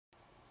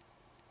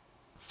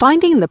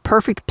Finding the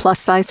perfect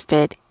plus-size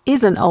fit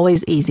isn't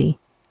always easy.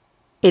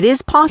 It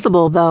is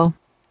possible, though.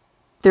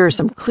 There are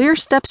some clear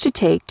steps to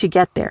take to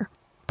get there,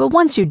 but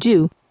once you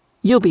do,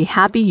 you'll be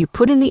happy you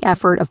put in the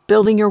effort of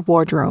building your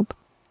wardrobe.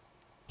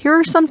 Here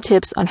are some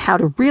tips on how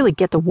to really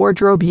get the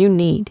wardrobe you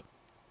need.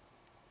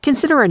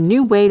 Consider a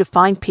new way to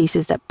find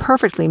pieces that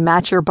perfectly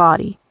match your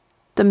body,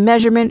 the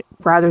measurement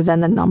rather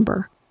than the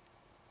number.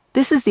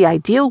 This is the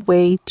ideal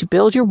way to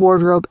build your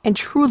wardrobe and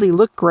truly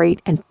look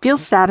great and feel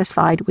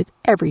satisfied with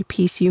every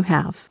piece you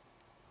have.